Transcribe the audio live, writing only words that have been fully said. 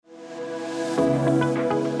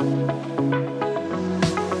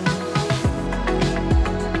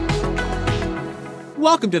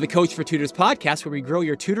Welcome to the Coach for Tutors podcast, where we grow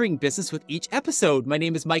your tutoring business with each episode. My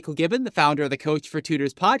name is Michael Gibbon, the founder of the Coach for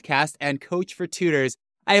Tutors podcast and Coach for Tutors.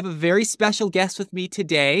 I have a very special guest with me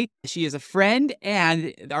today. She is a friend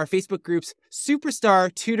and our Facebook group's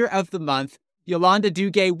Superstar Tutor of the Month, Yolanda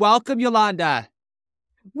Duguay. Welcome, Yolanda.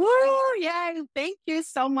 Woo! Yay! Thank you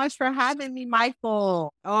so much for having me,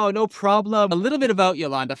 Michael. Oh, no problem. A little bit about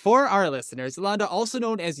Yolanda for our listeners. Yolanda, also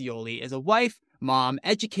known as Yoli, is a wife, mom,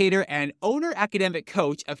 educator, and owner academic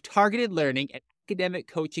coach of Targeted Learning and Academic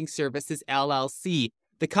Coaching Services, LLC.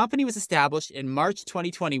 The company was established in March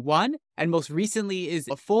 2021 and most recently is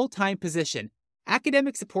a full-time position.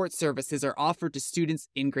 Academic support services are offered to students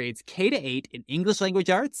in grades K-8 in English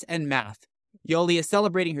language arts and math. Yoli is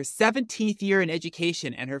celebrating her 17th year in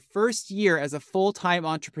education and her first year as a full-time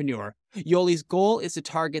entrepreneur. Yoli's goal is to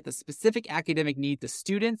target the specific academic needs of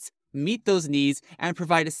students, meet those needs, and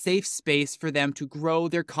provide a safe space for them to grow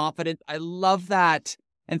their confidence. I love that.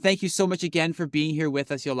 And thank you so much again for being here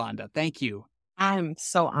with us, Yolanda. Thank you. I'm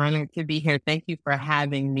so honored to be here. Thank you for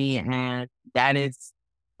having me. And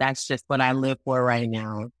that's just what I live for right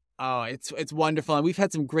now. Oh, it's wonderful. And we've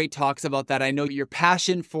had some great talks about that. I know your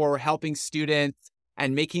passion for helping students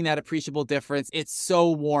and making that appreciable difference. It's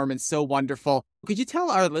so warm and so wonderful. Could you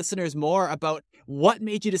tell our listeners more about what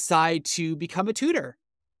made you decide to become a tutor?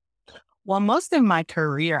 Well, most of my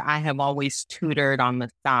career, I have always tutored on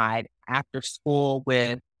the side after school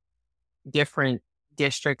with different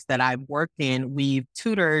districts that I've worked in. We've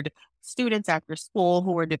tutored students after school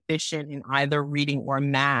who were deficient in either reading or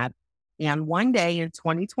math. And one day in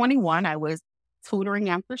 2021, I was tutoring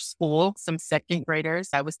after school, some second graders.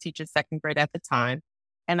 I was teaching second grade at the time.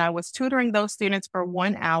 And I was tutoring those students for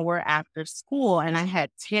 1 hour after school. And I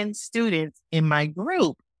had 10 students in my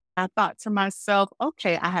group. I thought to myself,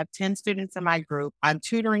 okay, I have 10 students in my group. I'm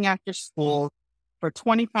tutoring after school for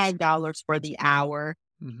 $25 for the hour,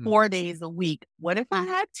 4 days a week. What if I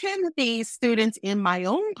had 10 of these students in my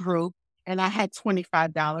own group and I had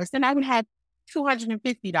 $25? Then I would have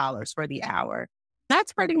 $250 for the hour.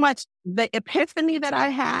 That's pretty much the epiphany that I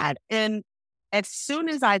had. And as soon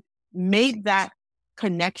as I made that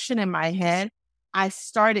connection in my head, I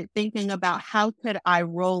started thinking about how could I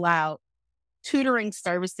roll out tutoring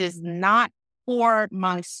services, not for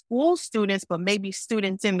my school students, but maybe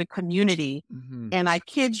students in the community. And I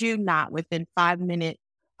kid you not, within 5 minutes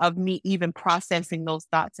of me even processing those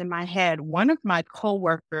thoughts in my head, one of my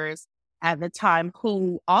coworkers at the time,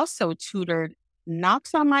 who also tutored,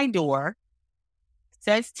 knocks on my door,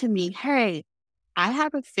 says to me, hey, I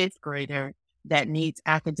have a 5th grader that needs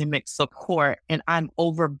academic support and I'm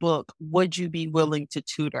overbooked. Would you be willing to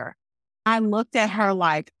tutor? I looked at her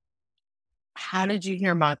like, how did you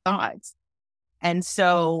hear my thoughts? And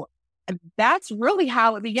so that's really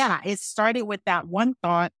how it began. It started with that one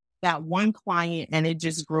thought, that one client, and it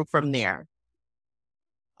just grew from there.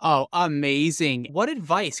 Oh, amazing. What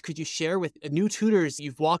advice could you share with new tutors?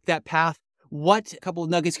 You've walked that path. What couple of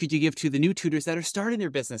nuggets could you give to the new tutors that are starting their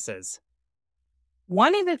businesses?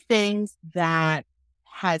 One of the things that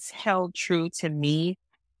has held true to me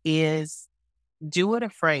is do it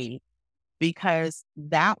afraid, because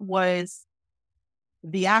that was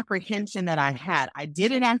the apprehension that I had. I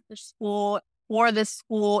did it after school, for the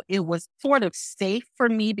school. It was sort of safe for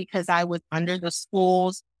me because I was under the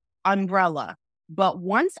school's umbrella. But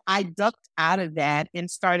once I ducked out of that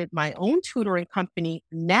and started my own tutoring company,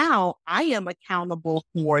 now I am accountable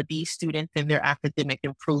for these students and their academic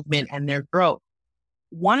improvement and their growth.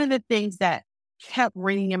 One of the things that kept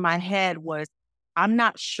ringing in my head was, I'm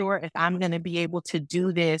not sure if I'm going to be able to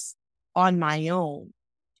do this on my own.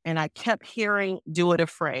 And I kept hearing, do it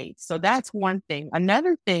afraid. So that's one thing.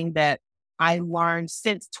 Another thing that I learned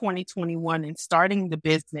since 2021 and starting the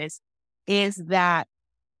business is that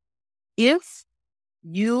if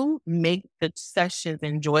you make the sessions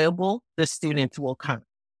enjoyable, the students will come.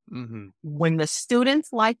 When the students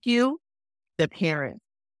like you, the parents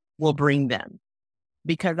will bring them.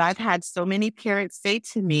 Because I've had so many parents say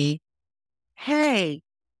to me, hey,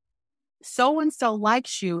 so-and-so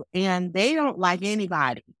likes you and they don't like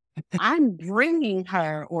anybody. I'm bringing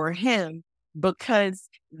her or him because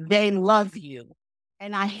they love you.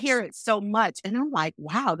 And I hear it so much. And I'm like,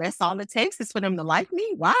 wow, that's all it takes is for them to like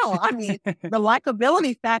me. Wow. I mean, the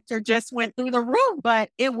likability factor just went through the roof. But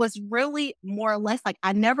it was really more or less like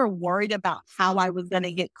I never worried about how I was going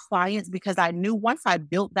to get clients, because I knew once I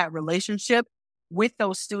built that relationship with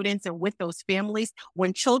those students and with those families,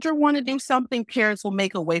 when children want to do something, parents will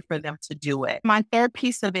make a way for them to do it. My third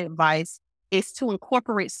piece of advice is to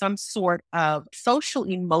incorporate some sort of social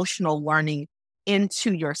emotional learning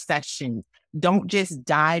into your session. Don't just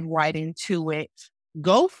dive right into it.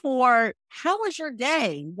 Go for, how was your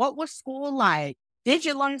day? What was school like? Did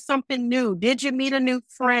you learn something new? Did you meet a new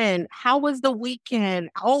friend? How was the weekend?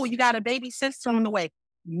 Oh, you got a baby sister on the way.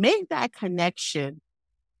 Make that connection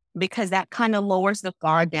because that kind of lowers the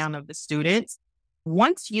guard down of the students.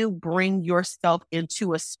 Once you bring yourself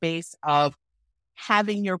into a space of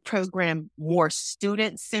having your program more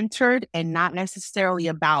student-centered and not necessarily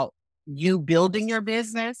about you building your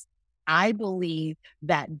business, I believe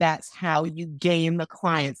that that's how you gain the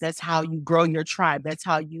clients. That's how you grow your tribe. That's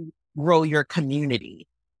how you grow your community.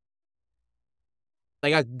 I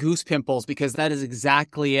got goose pimples because that is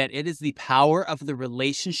exactly it. It is the power of the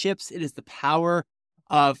relationships. It is the power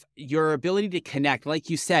of your ability to connect. Like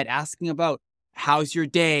you said, asking about how's your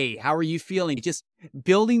day? How are you feeling? Just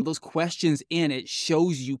building those questions in, it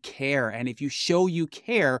shows you care. And if you show you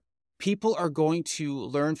care, people are going to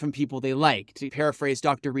learn from people they like. To paraphrase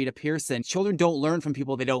Dr. Rita Pierson, children don't learn from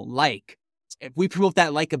people they don't like. If we promote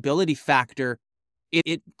that likability factor,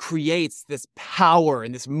 it creates this power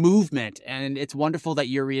and this movement. And it's wonderful that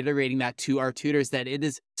you're reiterating that to our tutors, that it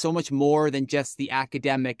is so much more than just the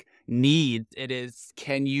academic need. It is,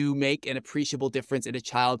 can you make an appreciable difference in a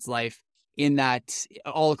child's life in that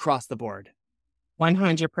all across the board?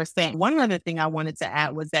 100%. One other thing I wanted to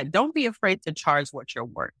add was that don't be afraid to charge what you're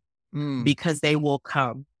worth because they will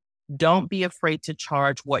come. Don't be afraid to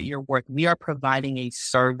charge what you're worth. We are providing a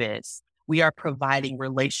service. We are providing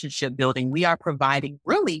relationship building. We are providing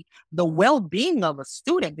really the well-being of a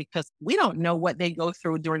student because we don't know what they go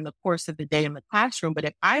through during the course of the day in the classroom. But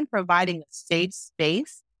if I'm providing a safe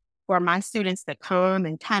space for my students to come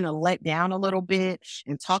and kind of let down a little bit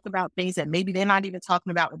and talk about things that maybe they're not even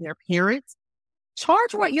talking about with their parents,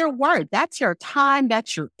 charge what you're worth. That's your time.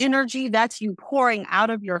 That's your energy. That's you pouring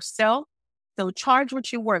out of yourself. So charge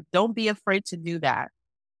what you're worth. Don't be afraid to do that.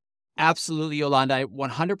 Absolutely, Yolanda. I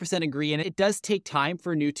 100% agree. And it does take time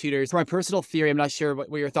for new tutors. For my personal theory, I'm not sure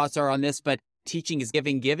what your thoughts are on this, but teaching is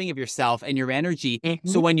giving of yourself and your energy. Mm-hmm.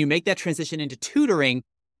 So when you make that transition into tutoring,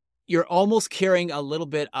 you're almost carrying a little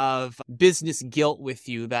bit of business guilt with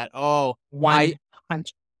you that, oh, 100%.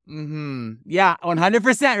 Yeah,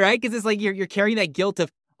 100%, right? Because it's like you're carrying that guilt of,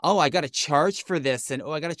 oh, I got to charge for this and,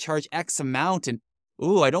 oh, I got to charge X amount. And,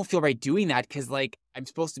 oh, I don't feel right doing that because like I'm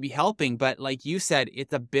supposed to be helping. But like you said,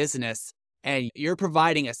 it's a business and you're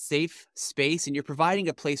providing a safe space and you're providing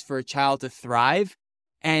a place for a child to thrive.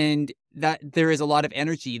 And that there is a lot of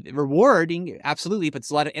energy, rewarding, absolutely, but it's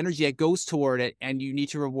a lot of energy that goes toward it. And you need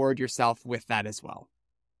to reward yourself with that as well.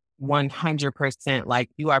 100%. Like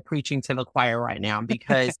you are preaching to the choir right now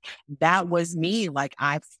because that was me. Like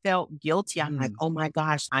I felt guilty. I'm like, oh my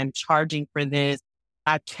gosh, I'm charging for this.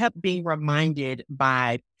 I kept being reminded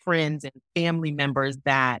by friends and family members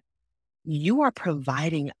that you are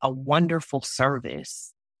providing a wonderful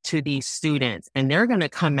service to these students and they're going to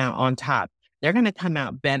come out on top. They're going to come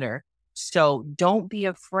out better. So don't be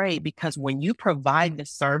afraid because when you provide the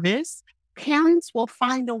service, parents will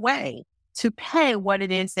find a way to pay what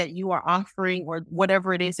it is that you are offering or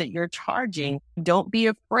whatever it is that you're charging. Don't be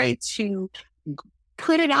afraid to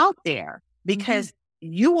put it out there because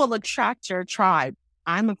you will attract your tribe.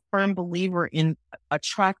 I'm a firm believer in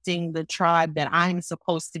attracting the tribe that I'm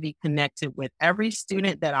supposed to be connected with. Every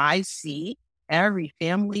student that I see, every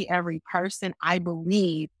family, every person, I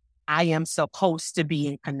believe I am supposed to be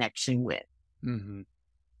in connection with. Mm-hmm.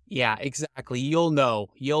 Yeah, exactly. You'll know.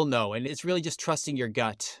 And it's really just trusting your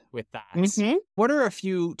gut with that. Mm-hmm. What are a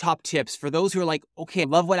few top tips for those who are like, okay, I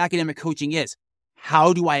love what academic coaching is.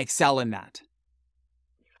 How do I excel in that?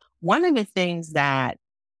 One of the things that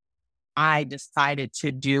I decided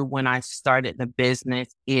to do when I started the business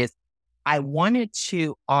is I wanted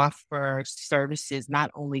to offer services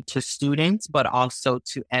not only to students, but also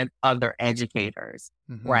to other educators,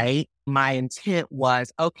 right? My intent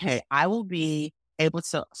was, okay, I will be able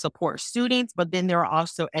to support students, but then there are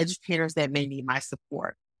also educators that may need my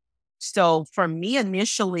support. So for me,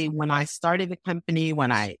 initially, when I started the company,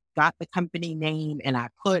 when I got the company name and I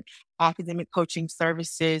put academic coaching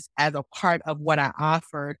services as a part of what I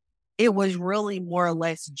offered, it was really more or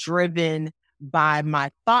less driven by my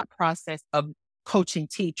thought process of coaching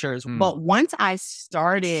teachers. But once I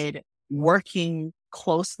started working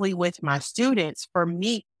closely with my students, for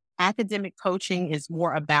me, academic coaching is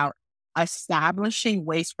more about establishing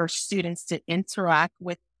ways for students to interact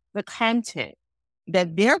with the content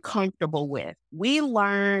that they're comfortable with. We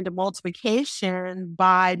learned multiplication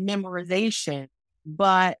by memorization,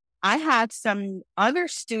 but I have some other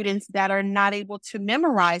students that are not able to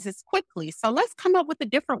memorize as quickly. So let's come up with a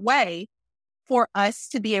different way for us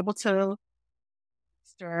to be able to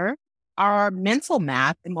are mental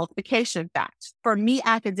math and multiplication facts. For me,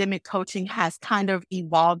 academic coaching has kind of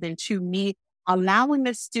evolved into me allowing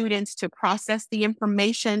the students to process the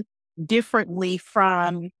information differently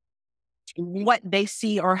from what they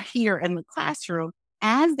see or hear in the classroom.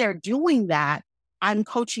 As they're doing that, I'm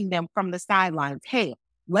coaching them from the sidelines. Hey,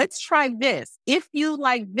 let's try this. If you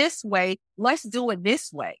like this way, let's do it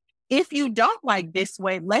this way. If you don't like this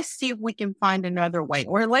way, let's see if we can find another way,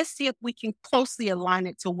 or let's see if we can closely align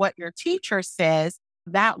it to what your teacher says.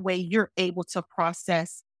 That way you're able to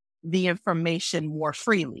process the information more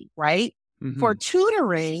freely, right? Mm-hmm. For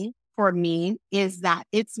tutoring, for me, is that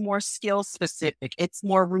it's more skill specific. It's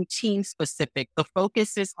more routine specific. The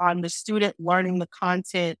focus is on the student learning the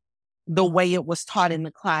content the way it was taught in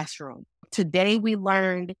the classroom. Today, we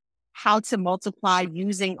learned how to multiply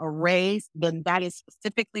using arrays. Then that is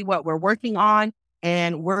specifically what we're working on.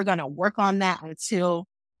 And we're going to work on that until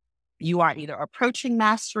you are either approaching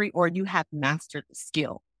mastery or you have mastered the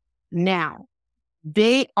skill. Now,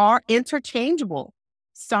 they are interchangeable.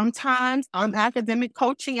 Sometimes I'm academic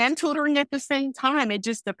coaching and tutoring at the same time. It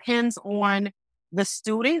just depends on the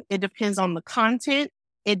student. It depends on the content.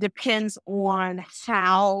 It depends on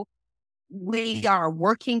how we are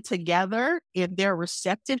working together, if they're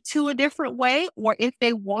receptive to a different way, or if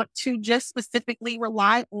they want to just specifically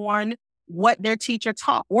rely on what their teacher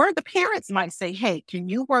taught. Or the parents might say, hey, can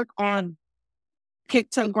you work on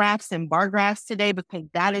pictographs and bar graphs today? Because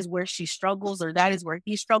that is where she struggles, or that is where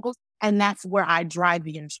he struggles. And that's where I drive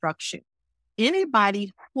the instruction.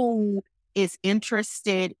 Anybody who is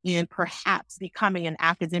interested in perhaps becoming an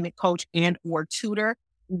academic coach and or tutor,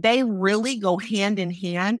 they really go hand in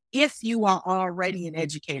hand if you are already an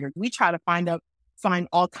educator. We try to find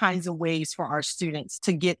all kinds of ways for our students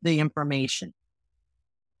to get the information.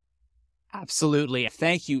 Absolutely.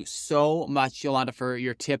 Thank you so much, Yolanda, for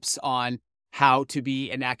your tips on how to be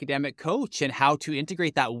an academic coach and how to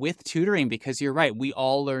integrate that with tutoring, because you're right, we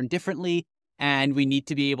all learn differently and we need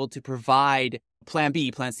to be able to provide plan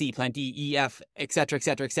B, plan C, plan D, E, F, et cetera, et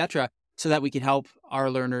cetera, et cetera, so that we can help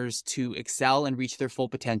our learners to excel and reach their full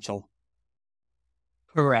potential.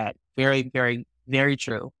 Correct. Very, very, very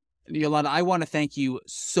true. Yolanda, I want to thank you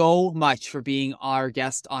so much for being our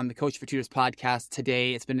guest on the Coach for Tutors podcast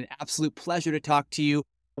today. It's been an absolute pleasure to talk to you.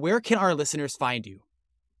 Where can our listeners find you?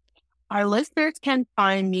 Our listeners can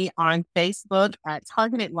find me on Facebook at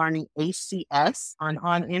Targeted Learning ACS, on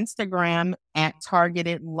Instagram at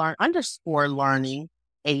Targeted_Learning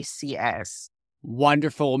ACS.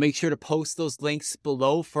 Wonderful. We'll make sure to post those links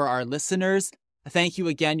below for our listeners. Thank you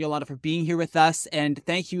again, Yolanda, for being here with us. And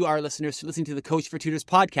thank you, our listeners, for listening to the Coach for Tutors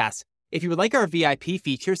podcast. If you would like our VIP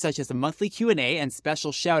features, such as a monthly Q&A and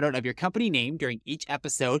special shout out of your company name during each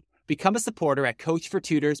episode, become a supporter at Coach for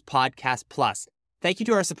Tutors Podcast Plus. Thank you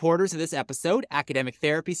to our supporters of this episode, Academic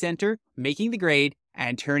Therapy Center, Making the Grade,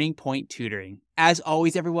 and Turning Point Tutoring. As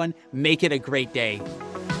always, everyone, make it a great day.